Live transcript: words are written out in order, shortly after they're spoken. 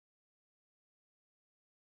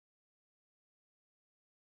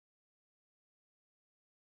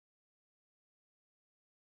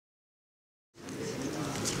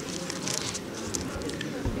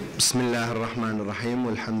بسم الله الرحمن الرحيم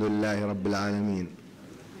والحمد لله رب العالمين.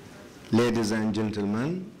 Ladies and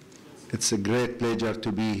gentlemen, it's a great pleasure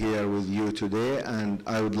to be here with you today, and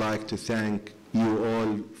I would like to thank you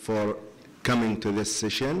all for coming to this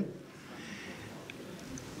session.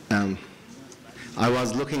 I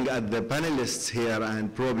was looking at the panelists here,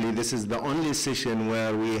 and probably this is the only session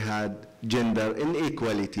where we had gender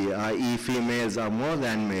inequality, i.e. females are more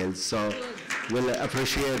than males, so we'll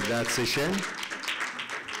appreciate that session.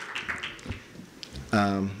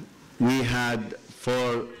 We had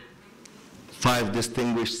 5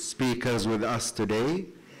 distinguished speakers with us today.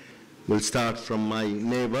 We'll start from my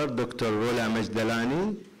neighbor, Dr. Roula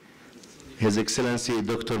Majdalani, His Excellency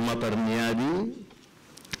Dr. Matar Neyadi,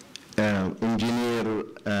 Engineer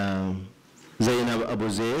Zainab Abu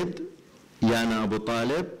Zaid, Yana Abu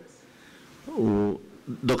Talib,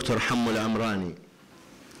 Dr. Hammou Laamrani.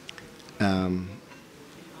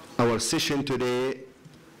 Our session today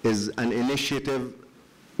is an initiative.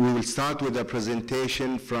 We will start with a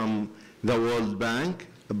presentation from the World Bank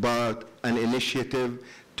about an initiative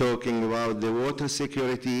talking about the water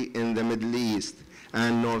security in the Middle East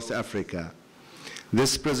and North Africa.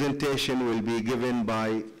 This presentation will be given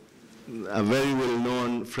by a very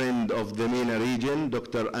well-known friend of the MENA region,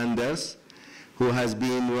 Dr. Anders, who has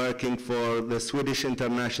been working for the Swedish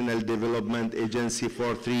International Development Agency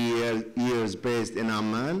for 3 years based in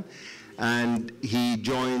Amman. And he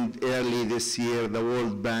joined early this year the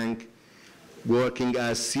World Bank, working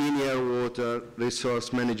as Senior Water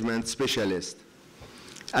Resource Management Specialist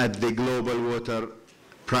at the Global Water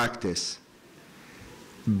Practice.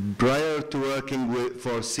 Prior to working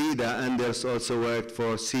for SIDA, Anders also worked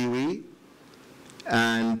for SIWI,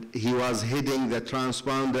 and he was heading the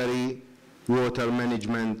Transboundary Water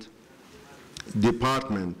Management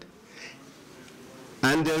Department.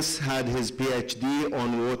 Anders had his PhD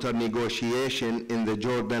on water negotiation in the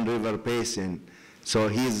Jordan River Basin. So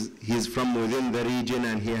he's from within the region,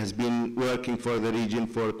 and he has been working for the region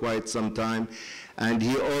for quite some time. And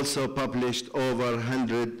he also published over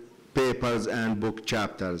 100 papers and book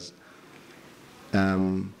chapters.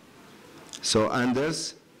 So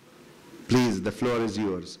Anders, please, the floor is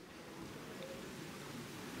yours.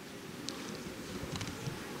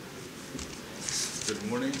 Good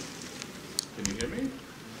morning. Can you hear me?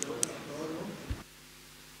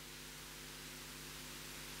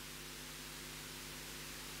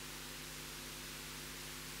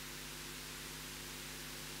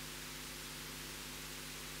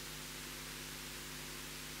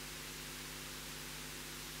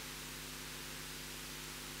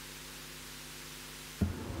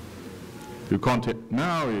 You can't hear,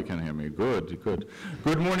 now you can hear me. Good, good.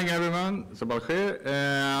 Good morning, everyone. Sabah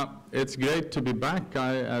al-khair. It's great to be back.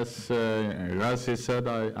 As Ghazi said,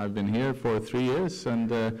 I've been here for 3 years, and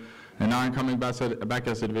now I'm coming back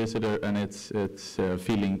as a visitor, and it's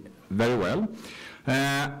feeling very well.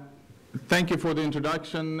 Thank you for the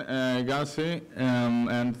introduction, Ghazi,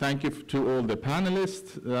 and thank you to all the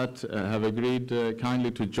panelists that have agreed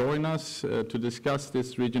kindly to join us to discuss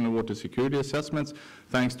this regional water security assessments.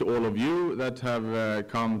 Thanks to all of you that have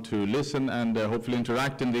come to listen and hopefully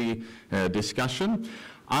interact in the discussion.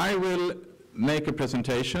 I will make a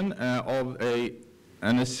presentation of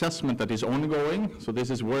an assessment that is ongoing. So this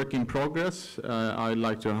is work in progress. I'd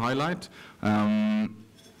like to highlight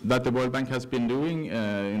that the World Bank has been doing,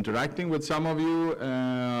 interacting with some of you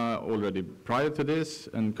already prior to this,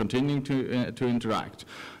 and continuing to interact.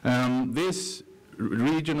 This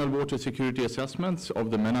regional water security assessments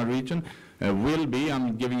of the MENA region will be,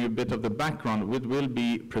 I'm giving you a bit of the background, it will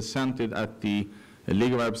be presented at the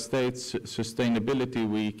League of Arab States Sustainability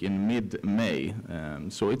Week in mid-May.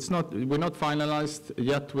 So we're not finalized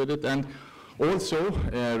yet with it, and also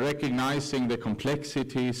recognizing the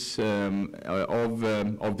complexities of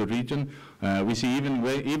the region. We see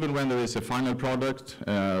even when there is a final product,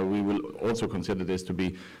 we will also consider this to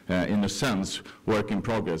be, in a sense, work in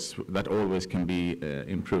progress that always can be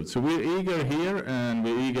improved. So we're eager here, and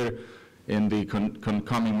we're eager in the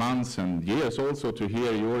coming months and years also to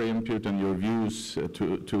hear your input and your views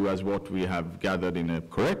to as what we have gathered in a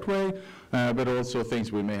correct way, but also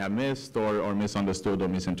things we may have missed or misunderstood or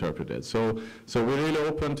misinterpreted. So we're really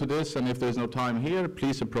open to this, and if there's no time here,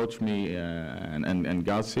 please approach me and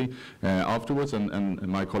Ghazi afterwards, and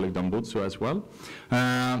my colleague Dambutsu as well.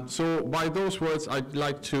 So by those words, I'd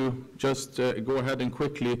like to just go ahead and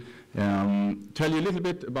quickly tell you a little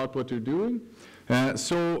bit about what you're doing.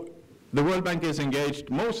 So the World Bank is engaged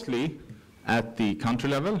mostly at the country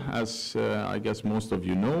level, as I guess most of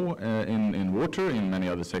you know, in water, in many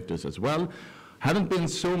other sectors as well. haven't been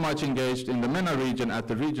so much engaged in the MENA region at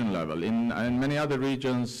the region level. In many other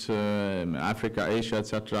regions, Africa, Asia,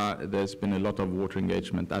 etc., there's been a lot of water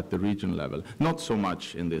engagement at the region level. Not so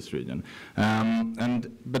much in this region.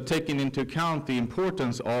 But taking into account the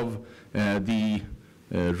importance of the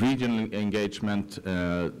regional engagement,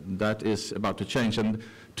 that is about to change. And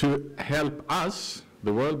to help us,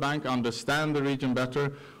 the World Bank, understand the region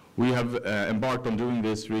better, we have embarked on doing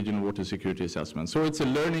this regional water security assessment. So it's a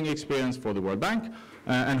learning experience for the World Bank,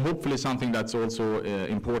 and hopefully something that's also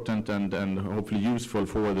important and hopefully useful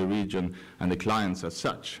for the region and the clients as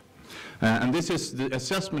such. And the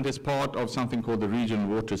assessment is part of something called the Regional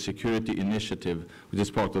Water Security Initiative, which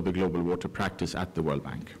is part of the global water practice at the World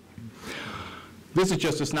Bank. This is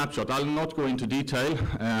just a snapshot. I'll not go into detail,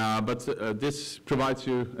 but this provides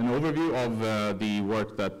you an overview of the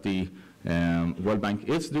work that the World Bank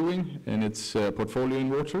is doing in its portfolio in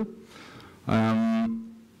water.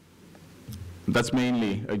 That's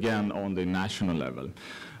mainly, again, on the national level.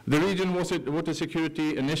 The Regional Water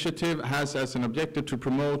Security Initiative has as an objective to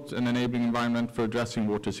promote an enabling environment for addressing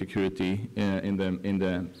water security in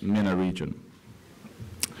the MENA region.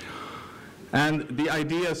 And the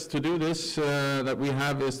ideas to do this that we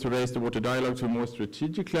have is to raise the water dialogue to a more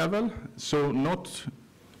strategic level. So not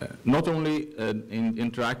only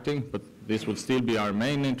interacting, but this will still be our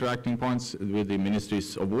main interacting points with the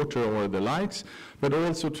ministries of water or the likes, but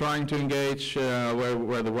also trying to engage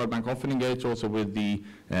where the World Bank often engage also with the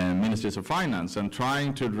ministries of finance, and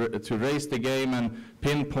trying to raise the game and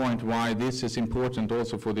pinpoint why this is important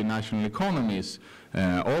also for the national economies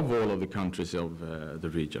of all of the countries of the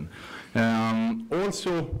region.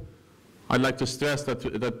 Also, I'd like to stress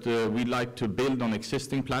that we like to build on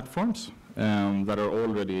existing platforms that are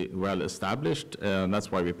already well established.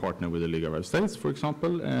 That's why we partner with the League of Arab States, for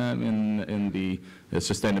example, in the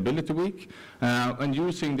Sustainability Week, and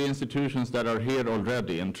using the institutions that are here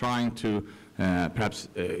already and trying to perhaps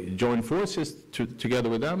join forces together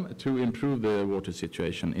with them to improve the water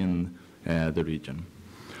situation in the region.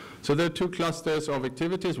 So there are two clusters of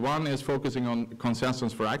activities. One is focusing on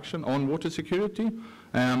consensus for action on water security,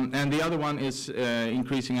 and the other one is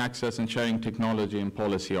increasing access and sharing technology and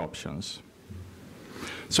policy options.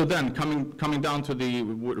 So then, coming down to the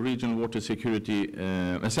Regional Water Security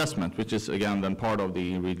Assessment, which is again then part of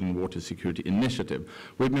the Regional Water Security Initiative.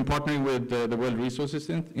 We've been partnering with the World Resources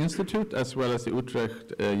Institute as well as the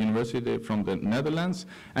Utrecht University from the Netherlands,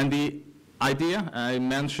 and the idea, I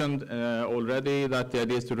mentioned already that the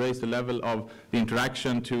idea is to raise the level of the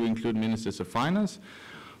interaction to include ministers of finance,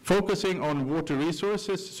 focusing on water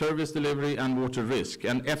resources, service delivery, and water risk.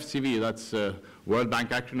 And FCV, that's World Bank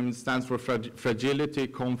acronym, stands for Fragility,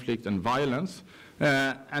 Conflict, and Violence.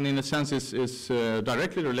 And in a sense is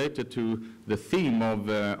directly related to the theme of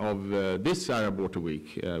this Arab Water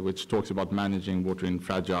Week, which talks about managing water in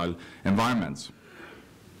fragile environments.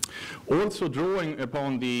 Also drawing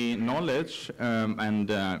upon the knowledge and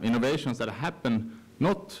innovations that happen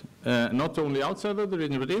not only outside of the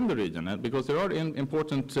region, but in the region, because there are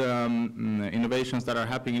important innovations that are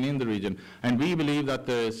happening in the region, and we believe that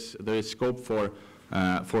there is scope for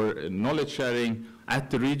knowledge sharing at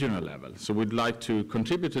the regional level. So we'd like to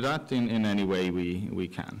contribute to that in any way we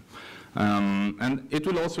can. And it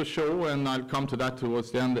will also show, and I'll come to that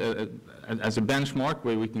towards the end, as a benchmark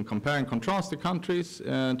where we can compare and contrast the countries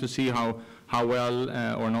to see how well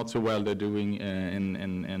or not so well they're doing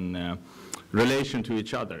in relation to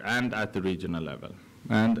each other and at the regional level.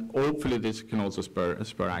 And hopefully this can also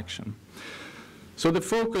spur action. So the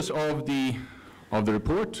focus of the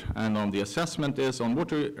report and on the assessment is on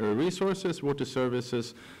water resources, water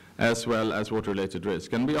services, as well as water-related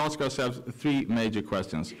risk. And we ask ourselves three major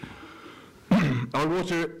questions. Are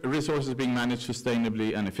water resources being managed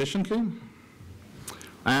sustainably and efficiently?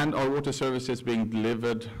 And are water services being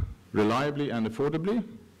delivered reliably and affordably?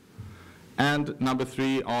 And number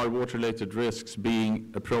three, are water-related risks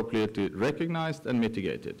being appropriately recognized and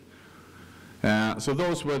mitigated? So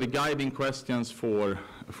those were the guiding questions for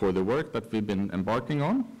the work that we've been embarking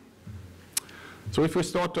on. So if we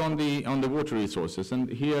start on the water resources, and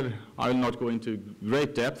here I will not go into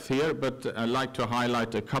great depth here, but I'd like to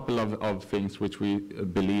highlight a couple of things which we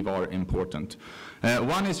believe are important.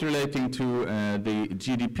 One is relating to the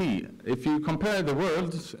GDP. If you compare the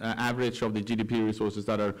world's average of the GDP resources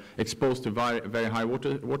that are exposed to very high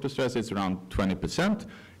water stress, it's around 20%.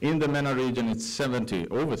 In the MENA region, it's over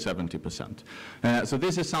 70%. So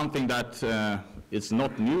this is something that it's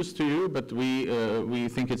not news to you, but we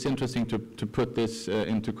think it's interesting to put this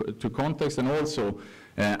into context, and also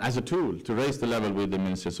as a tool to raise the level with the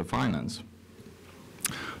ministers of finance.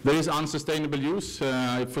 There is unsustainable use.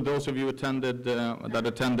 For those of you that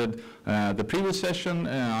attended the previous session,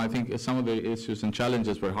 I think some of the issues and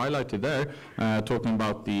challenges were highlighted there, talking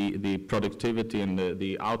about the productivity and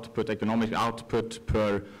the output, economic output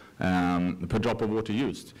per drop of water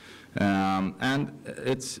used. And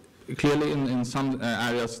it's clearly in some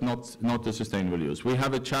areas not the sustainable use. We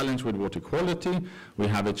have a challenge with water quality, we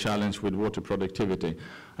have a challenge with water productivity.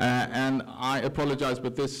 And I apologize,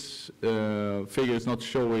 but this figure is not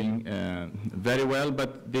showing very well,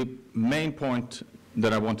 but the main point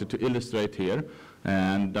that I wanted to illustrate here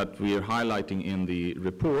and that we are highlighting in the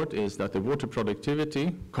report is that the water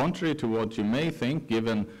productivity, contrary to what you may think,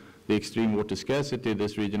 given the extreme water scarcity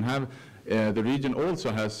this region have, the region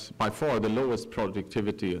also has by far the lowest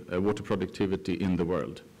productivity, water productivity in the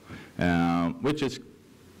world, which is,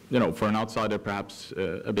 for an outsider perhaps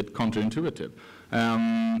a bit counterintuitive.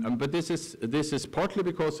 But this is partly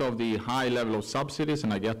because of the high level of subsidies,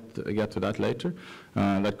 and I get to that later.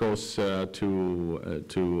 That goes to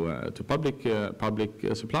public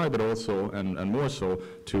supply, but also and more so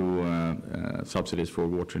to subsidies for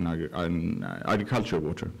water in agricultural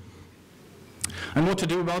water. And what to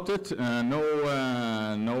do about it? No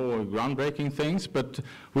groundbreaking things, but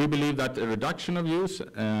we believe that a reduction of use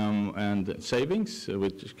and savings,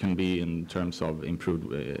 which can be in terms of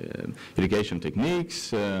improved irrigation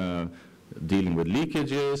techniques, dealing with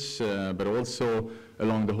leakages, but also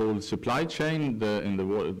along the whole supply chain, in the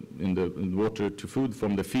water to food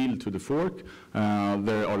from the field to the fork.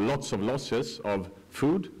 There are lots of losses of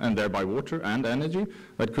food and thereby water and energy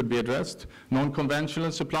that could be addressed.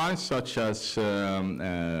 Non-conventional supplies such as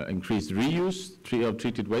increased reuse of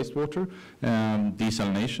treated wastewater,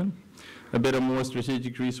 desalination. A bit of more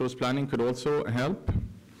strategic resource planning could also help.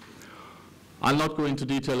 I'll not go into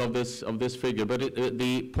detail of this figure, but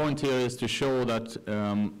the point here is to show that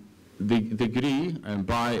the degree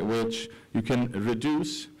by which you can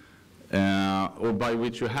reduce or by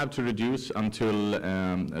which you have to reduce until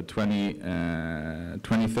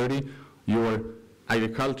 2030 your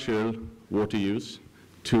agricultural water use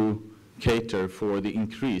to cater for the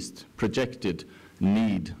increased projected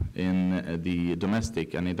need in the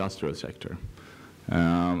domestic and industrial sector.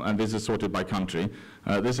 And this is sorted by country.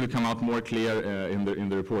 This will come out more clear in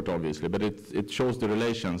the report, obviously, but it shows the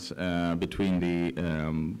relations between the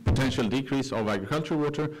potential decrease of agricultural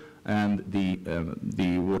water and the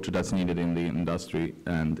water that's needed in the industry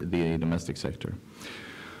and the domestic sector.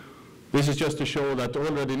 This is just to show that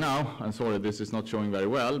already now, I'm sorry this is not showing very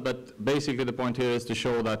well, but basically the point here is to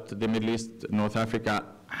show that the Middle East, North Africa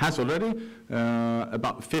has already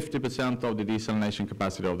about 50% of the desalination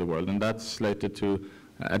capacity of the world, and that's slated to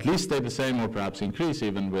at least stay the same or perhaps increase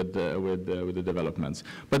even with the developments.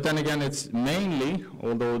 But then again, it's mainly,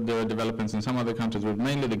 although there are developments in some other countries, but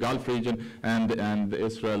mainly the Gulf region and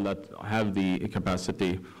Israel that have the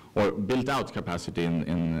capacity or built out capacity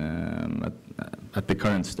at the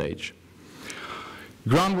current stage.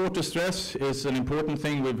 Groundwater stress is an important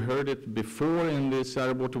thing. We've heard it before in this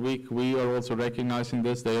Arab Water Week. We are also recognizing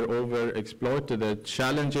this. They are overexploited. The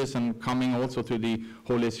challenges and coming also to the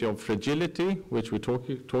whole issue of fragility, which we're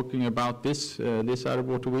talking about this Arab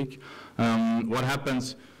Water Week. What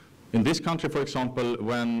happens in this country, for example,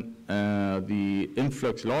 when the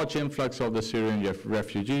large influx of the Syrian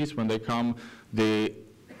refugees, when they come, the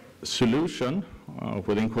solution,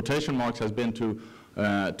 within quotation marks, has been to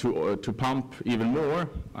pump even more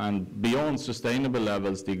and beyond sustainable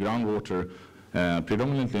levels the groundwater,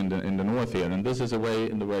 predominantly in the north here. And this is a way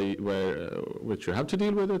which you have to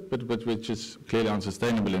deal with it, but which is clearly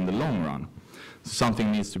unsustainable in the long run.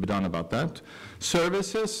 Something needs to be done about that.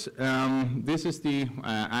 Services, this is the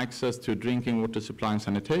access to drinking water supply and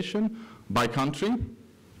sanitation by country.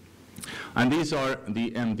 And these are the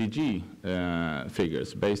MDG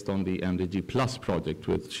figures based on the MDG Plus project,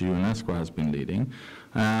 which UNESCO has been leading.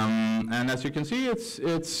 And as you can see,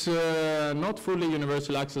 it's not fully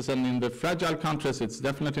universal access, and in the fragile countries, it's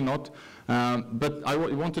definitely not. But I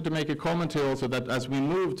wanted to make a comment here also that as we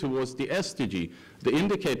move towards the SDG, the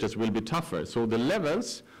indicators will be tougher. So the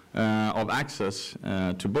levels of access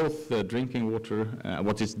to both drinking water,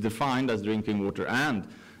 what is defined as drinking water, and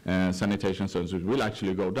sanitation services will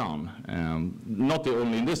actually go down, not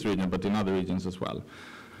only in this region, but in other regions as well.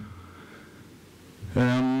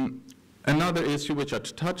 Another issue which I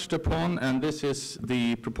touched upon, and this is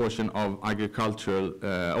the proportion of agricultural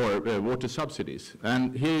or water subsidies.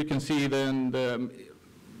 And here you can see then,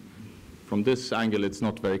 from this angle it's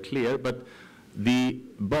not very clear, but the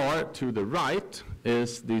bar to the right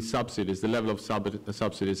is the subsidies, the level of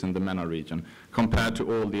subsidies in the MENA region compared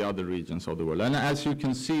to all the other regions of the world. And as you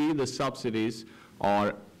can see, the subsidies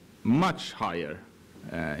are much higher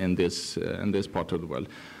in this part of the world.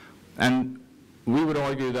 And we would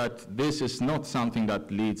argue that this is not something that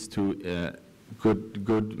leads to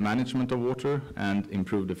good management of water and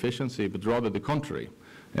improved efficiency, but rather the contrary.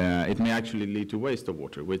 It may actually lead to waste of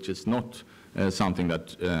water, which is not something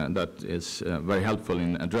that is very helpful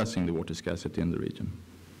in addressing the water scarcity in the region.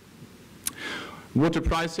 Water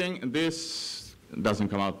pricing, this doesn't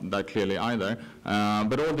come out that clearly either,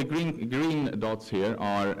 but all the green dots here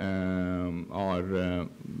are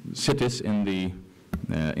cities in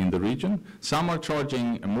the region. Some are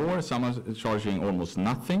charging more, some are charging almost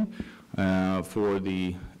nothing for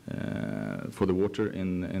the water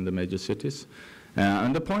in the major cities.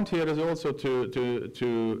 And the point here is also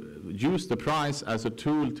to use the price as a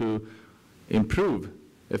tool to improve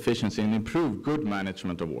efficiency and improve good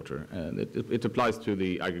management of water. It applies to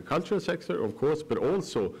the agricultural sector, of course, but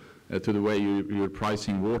also to the way you're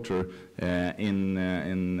pricing water in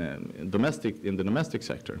the domestic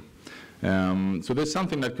sector. So there's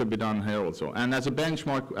something that could be done here also. And as a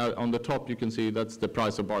benchmark on the top, you can see that's the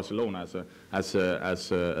price of Barcelona as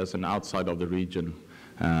an outside of the region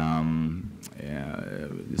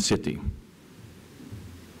city.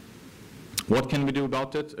 What can we do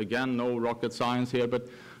about it? Again, no rocket science here, but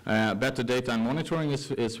better data and monitoring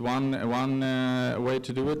is one way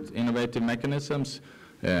to do it. Innovative mechanisms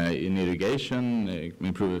in irrigation,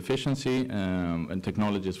 improve efficiency, and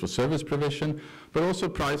technologies for service provision, but also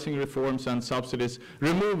pricing reforms and subsidies.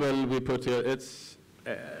 Removal, we put here, it's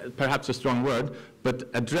perhaps a strong word, but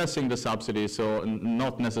addressing the subsidies, so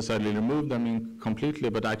not necessarily remove them completely,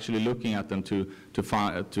 but actually looking at them to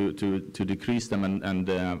decrease them and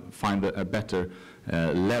find a better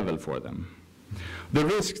level for them. The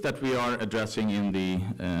risks that we are addressing in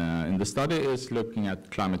the study is looking at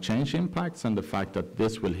climate change impacts and the fact that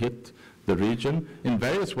this will hit the region in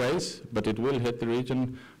various ways, but it will hit the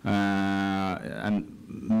region, and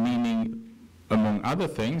meaning, among other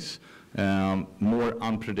things, more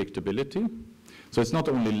unpredictability. So it's not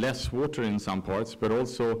only less water in some parts, but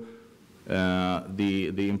also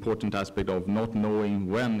the important aspect of not knowing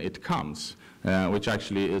when it comes, which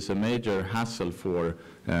actually is a major hassle for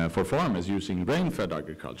farmers using rain-fed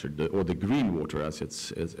agriculture, or the green water as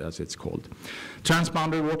it's called.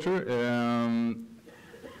 Transboundary water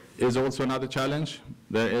is also another challenge.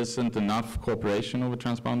 There isn't enough cooperation over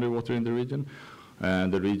transboundary water in the region.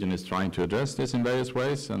 The region is trying to address this in various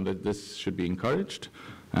ways, and that this should be encouraged.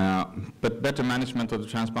 But better management of the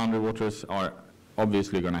transboundary waters are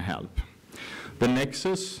obviously going to help. The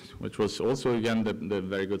Nexus, which was also, again, the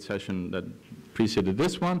very good session that preceded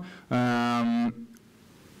this one,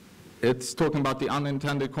 it's talking about the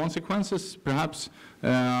unintended consequences. Perhaps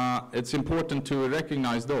it's important to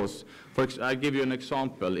recognize those. I'll give you an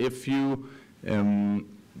example. If you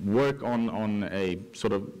work on a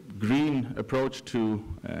sort of green approach to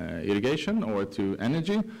irrigation or to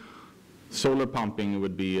energy, solar pumping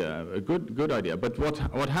would be a good idea. But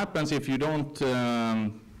what happens if you don't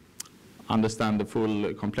understand the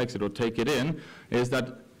full complexity or take it in is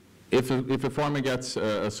that if a farmer gets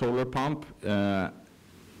a solar pump,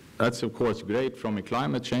 that's of course great from a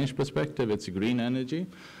climate change perspective. It's green energy.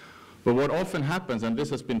 But what often happens, and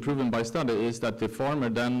this has been proven by study, is that the farmer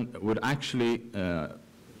then would actually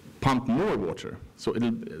pump more water. So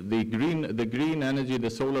the green energy, the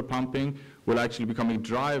solar pumping, will actually become a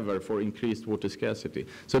driver for increased water scarcity.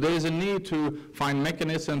 So there is a need to find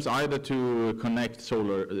mechanisms either to connect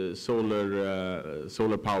solar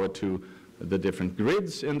power to the different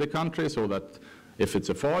grids in the country, so that if it's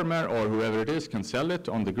a farmer or whoever it is can sell it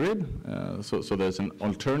on the grid, so there's an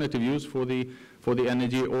alternative use for the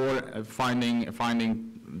energy, or finding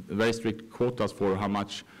very strict quotas for how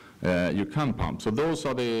much you can pump. So those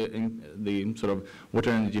are the sort of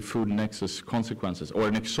water energy food nexus consequences, or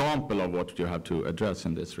an example of what you have to address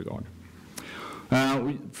in this regard.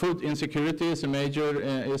 Food insecurity is a major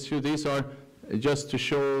issue. These are just to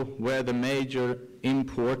show where the major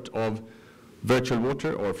import of virtual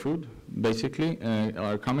water or food basically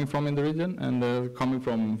are coming from in the region, and coming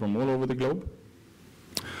from all over the globe.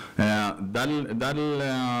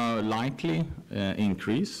 That'll likely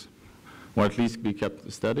increase, or at least be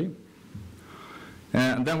kept steady.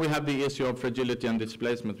 And then we have the issue of fragility and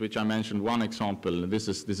displacement, which I mentioned one example. This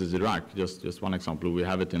is Iraq, just one example. We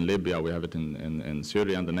have it in Libya, we have it in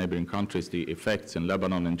Syria and the neighboring countries. The effects in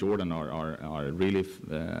Lebanon and Jordan are really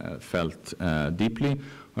felt deeply.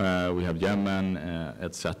 We have Yemen,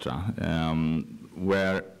 etc.,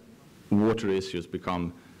 where water issues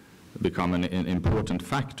become an important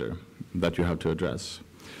factor that you have to address.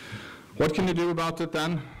 What can you do about it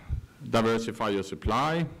then? Diversify your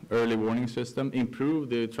supply, early warning system, improve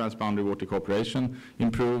the transboundary water cooperation,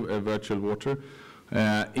 improve virtual water.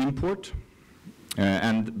 import,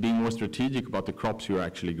 and being more strategic about the crops you're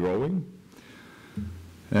actually growing.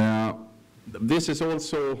 This is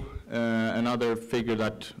also another figure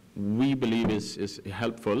that we believe is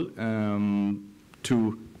helpful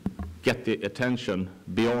to get the attention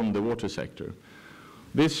beyond the water sector.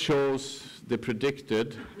 This shows the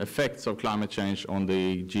predicted effects of climate change on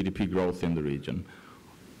the GDP growth in the region.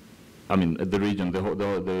 I mean, the region,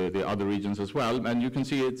 the other regions as well. And you can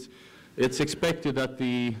see it's expected that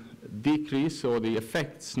the decrease or the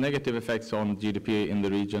effects, negative effects on GDP in the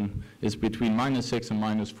region is between -6 and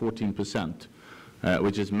 -14%,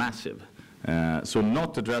 which is massive. So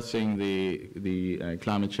not addressing the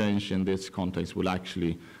climate change in this context will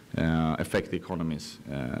actually affect the economies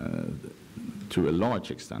to a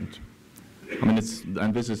large extent. I mean,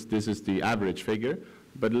 and this is the average figure,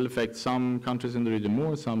 but it'll affect some countries in the region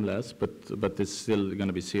more, some less, but it's still going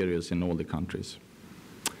to be serious in all the countries.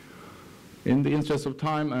 In the interest of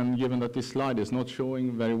time, and given that this slide is not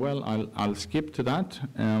showing very well, I'll skip to that.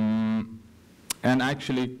 And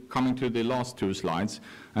actually coming to the last two slides,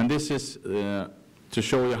 and this is to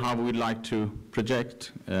show you how we'd like to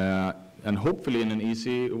project, and hopefully in an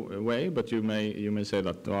easy way, but you may say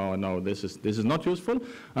that, oh no, this is not useful.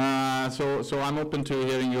 So I'm open to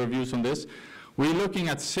hearing your views on this. We're looking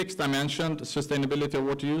at 6 dimensions: sustainability of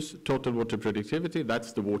water use, total water productivity,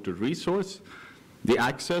 that's the water resource, the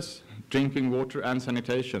access, drinking water and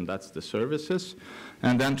sanitation, that's the services,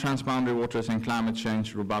 and then transboundary waters and climate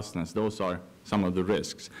change robustness, those are some of the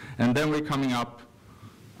risks. And then we're coming up,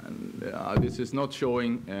 and this is not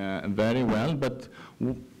showing very well, but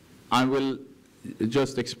I will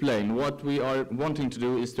just explain. What we are wanting to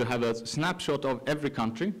do is to have a snapshot of every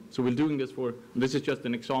country. So we're doing this this is just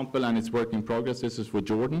an example and it's work in progress. This is for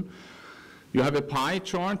Jordan. You have a pie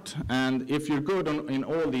chart, and if you're good in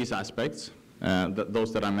all these aspects,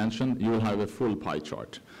 those that I mentioned, you will have a full pie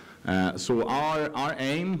chart. So our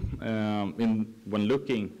aim when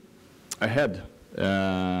looking ahead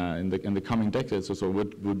in the coming decades or so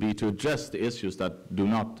would be to address the issues that do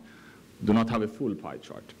not have a full pie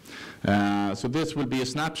chart. So this will be a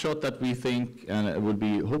snapshot that we think will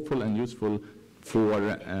be hopeful and useful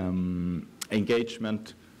for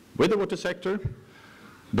engagement with the water sector,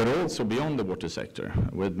 but also beyond the water sector,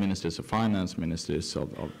 with ministries of finance, ministries of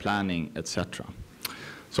planning, etc.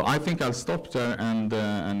 So I think I'll stop there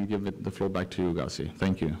and give the floor back to you, Ghazi.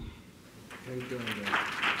 Thank you. Thank you.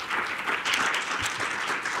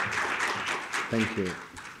 Thank you.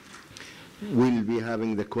 We'll be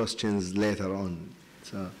having the questions later on.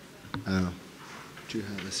 So, do you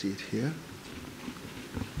have a seat here?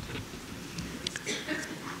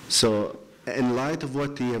 So, in light of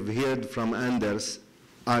what you have heard from Anders,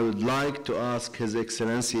 I would like to ask His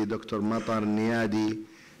Excellency Dr. Matar Neyadi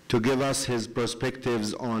to give us his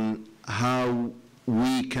perspectives on how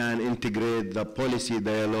we can integrate the policy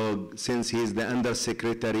dialogue, since he is the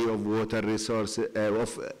Undersecretary of Water Resources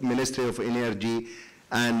of Ministry of Energy,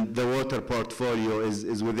 and the water portfolio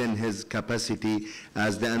is within his capacity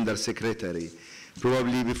as the Undersecretary.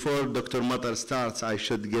 Probably before Dr. Matar starts, I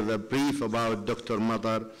should give a brief about Dr.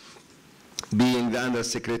 Matar being the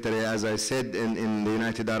Undersecretary, as I said, in the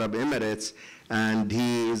United Arab Emirates, and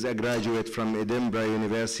he is a graduate from Edinburgh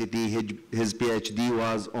University. His PhD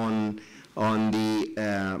was on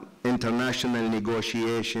the international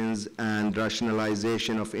negotiations and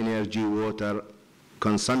rationalization of energy water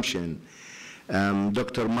consumption.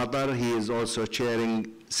 Dr. Matar, he is also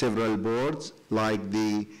chairing several boards like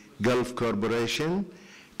the Gulf Corporation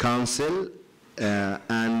Council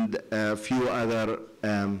and a few other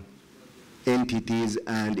entities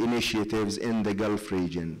and initiatives in the Gulf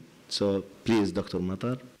region. So please, Dr.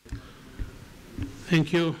 Matar.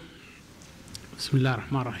 Thank you. Bismillah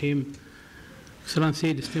ar-Rahman ar-Rahim.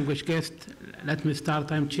 Excellency, distinguished guest, let me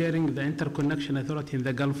start. I'm chairing the Interconnection Authority in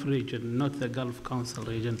the Gulf region, not the Gulf Council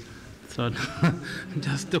region. So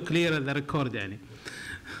just to clear the record,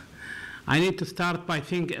 I need to start by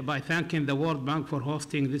thanking the World Bank for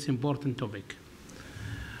hosting this important topic.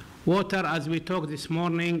 Water, as we talked this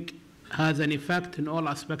morning, has an effect in all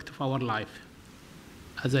aspects of our life.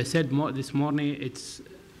 As I said this morning, it's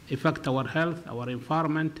affect our health, our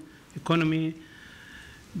environment, economy,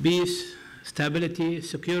 peace, stability,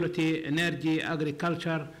 security, energy,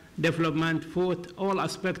 agriculture, development, food, all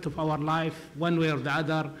aspects of our life, one way or the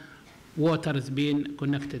other, water is being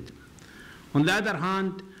connected. On the other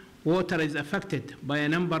hand, water is affected by a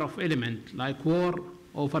number of elements like war,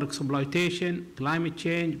 overexploitation, climate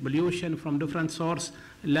change, pollution from different sources,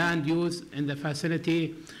 land use in the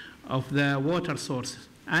facility of the water sources,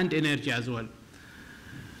 and energy as well.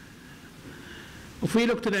 If we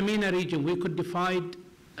look to the MENA region, we could divide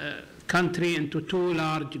country into two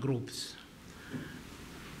large groups.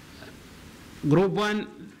 Group one,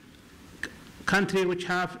 countries which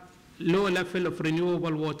have low level of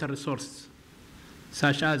renewable water resources,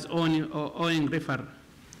 such as Oing River,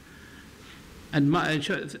 and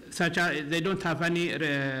such as they don't have any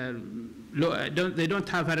they don't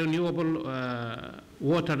have a renewable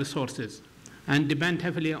water resources and depend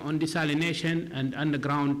heavily on desalination and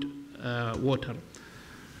underground water.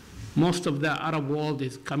 Most of the Arab world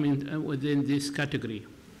is coming within this category.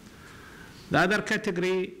 The other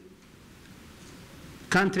category,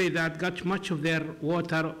 countries that got much of their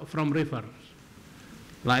water from rivers,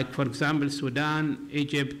 like, for example, Sudan,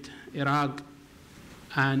 Egypt, Iraq,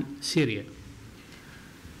 and Syria.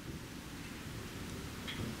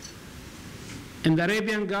 In the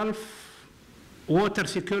Arabian Gulf, water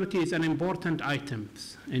security is an important item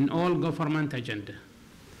in all government agenda.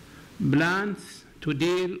 Plans to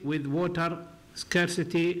deal with water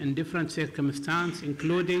scarcity in different circumstances,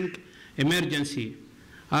 including emergency,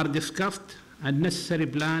 are discussed and necessary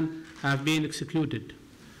plans have been executed.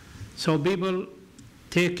 So people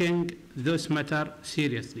taking this matter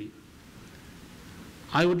seriously.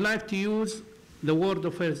 I would like to use the word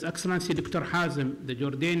of His Excellency Dr. Hazem, the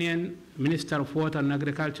Jordanian Minister of Water and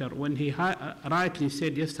Agriculture, when he rightly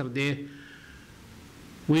said yesterday,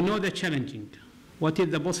 we know the challenging. What is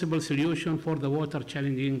the possible solution for the water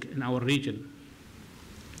challenging in our region?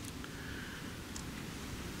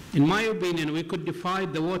 In my opinion, we could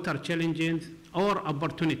divide the water challenges or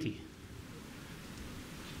opportunity.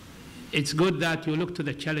 It's good that you look to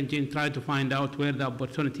the challenge and try to find out where the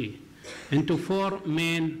opportunity, into four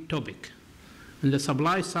main topics: on the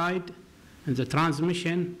supply side, and the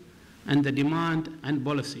transmission, and the demand and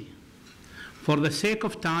policy. For the sake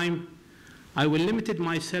of time, I will limit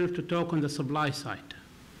myself to talk on the supply side.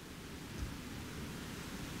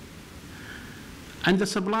 And the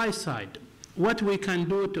supply side, what we can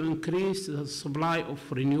do to increase the supply of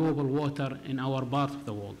renewable water in our part of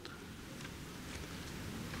the world.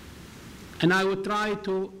 And I will try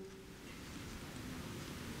to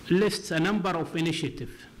list a number of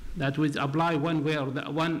initiatives that would apply one way or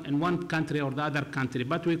in one country or the other country,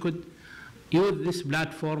 but we could use this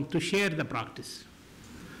platform to share the practice.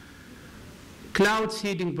 Cloud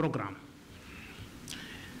seeding program.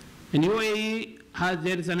 In UAE,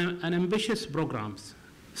 there is an ambitious program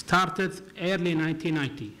started early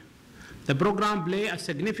 1990. The program played a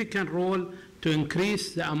significant role to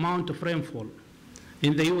increase the amount of rainfall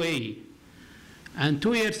in the UAE. And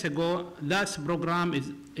 2 years ago, this program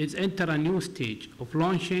is entered a new stage of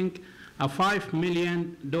launching a $5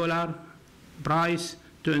 million prize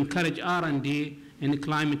to encourage R&D in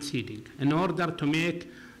climate seeding in order to make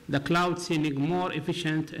the cloud seeding more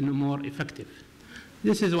efficient and more effective.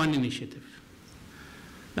 This is one initiative.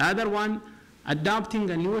 The other one, adopting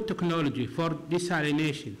a new technology for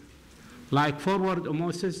desalination, like forward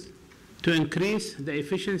osmosis, to increase the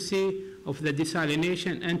efficiency of the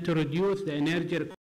desalination and to reduce the energy